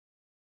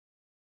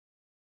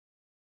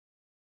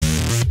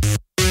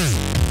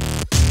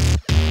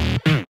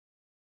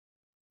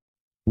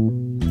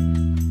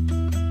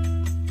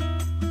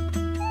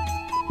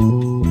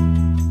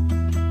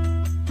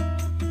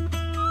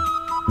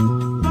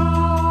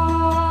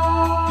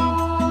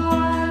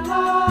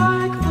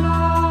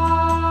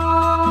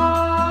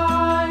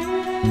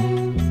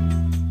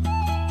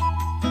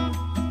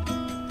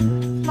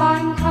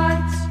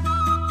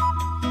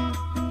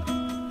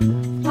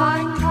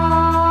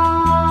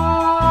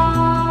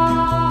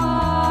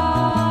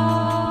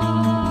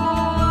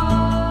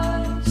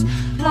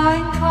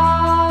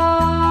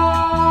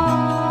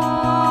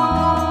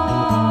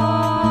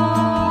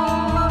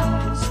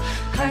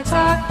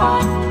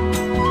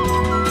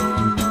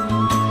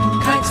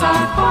Kites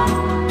are fun.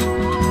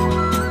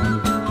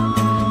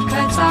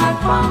 Kites are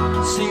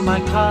fun. See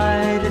my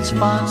kite, it's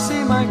fun.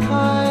 See my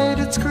kite,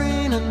 it's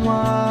green and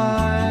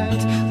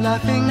white.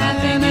 Laughing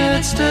in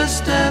its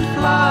distant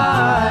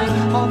flight.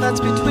 All that's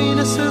between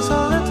us is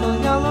a little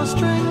yellow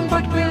string.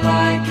 But we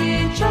like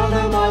each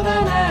other more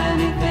than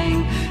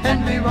anything,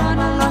 and we run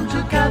along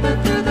together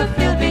through the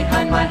field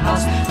behind my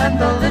house. And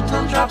the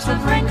little drops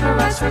of rain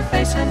caress her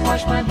face and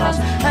wash my blouse.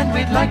 And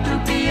we'd like to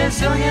be a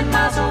zillion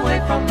miles away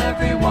from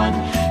everyone,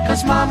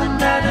 'cause Mom and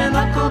Dad and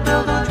Uncle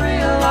Bill don't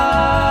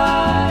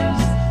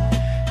realize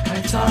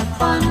kites are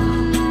fun.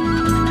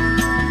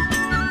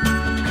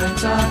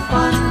 Kites are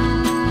fun.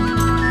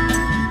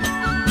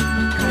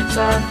 Kites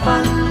are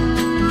fun.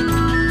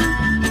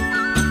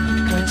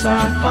 Kites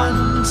are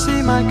fun.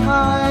 See my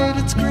kite,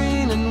 it's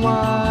green and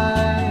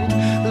white.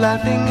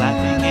 Laughing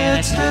in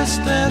its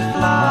distant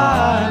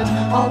flight.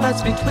 All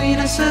that's between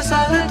us is a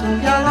little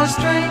yellow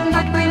string.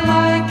 But we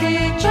like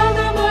each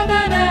other more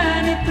than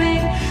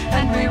anything,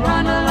 and we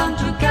run along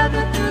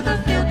together through the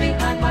field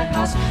behind my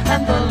house.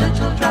 And the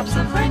little drops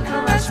of rain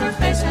caress her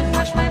face and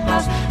wash my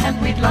blouse. And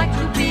we'd like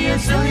to be a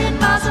zillion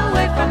miles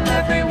away from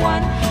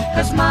everyone,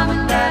 'cause Mom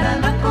and Dad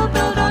and Uncle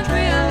Bill don't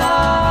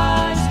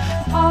realize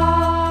I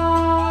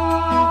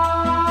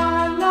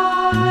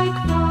like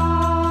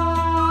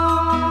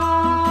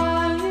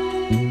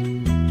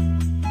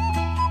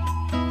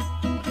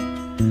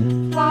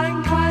flying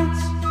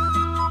kites,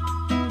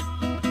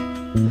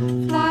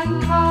 flying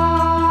kites.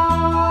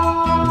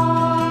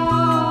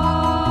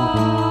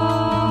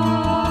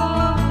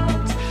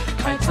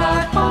 Kites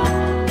are fun.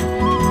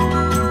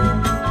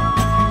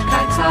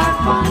 Kites are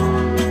fun.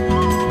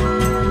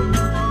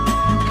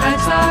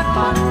 Kites are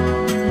fun.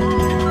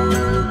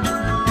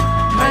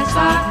 Kites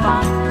are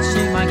fun.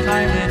 See my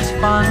kite, it's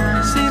fun.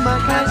 See my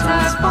kite,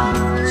 it's fun.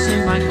 See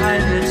my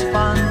kite, it's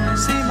fun.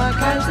 See my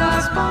kite,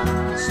 it's fun.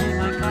 See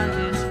my kite,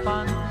 it's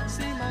fun.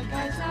 See my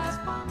kite, it's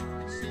fun.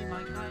 See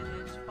my kite,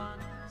 it's fun.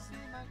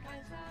 See my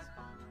kite, it's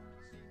fun.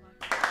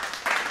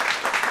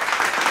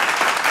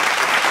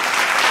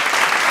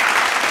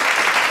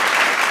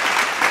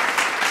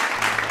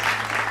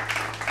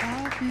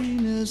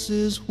 Happiness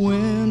is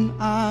when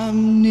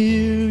I'm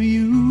near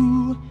you,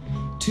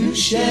 to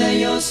share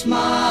your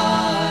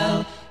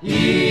smile,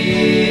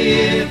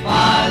 if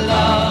I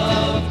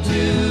love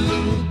to.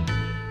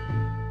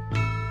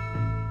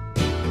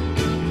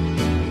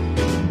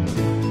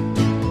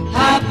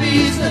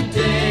 Happy's the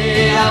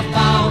day I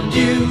found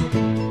you.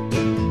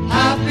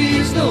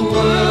 Happy's the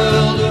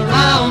world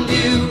around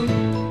you.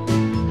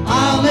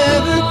 I'll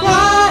never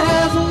cry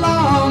as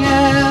long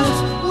as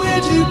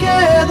we're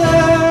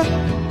together.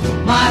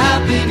 My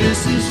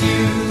happiness is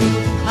you.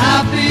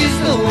 Happy's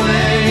the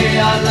way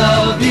I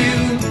love you.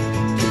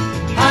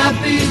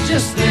 Happy's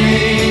just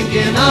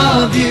thinking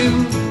of you.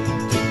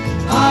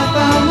 I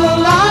found a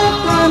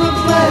lifetime of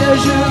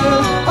pleasure,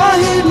 a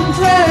hidden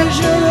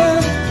treasure,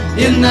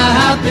 in the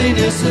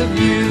happiness of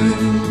you.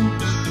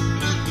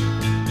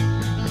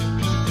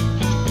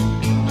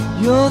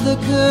 You're the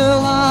girl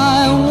I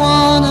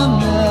wanna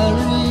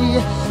marry.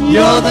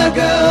 You're the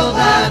girl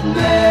that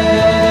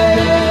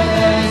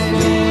makes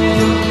me,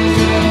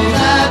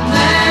 that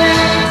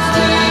makes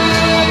me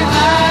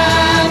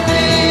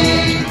happy.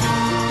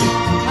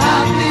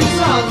 Happy's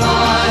our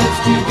lives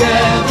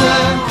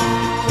together.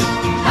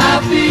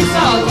 Happy's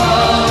our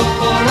love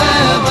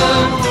forever.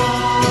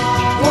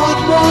 What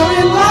more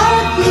in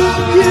life could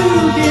you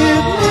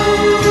give me?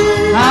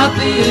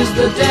 Happy is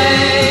the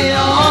day,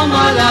 all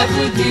my life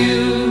with you.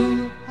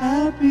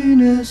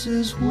 Happiness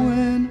is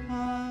when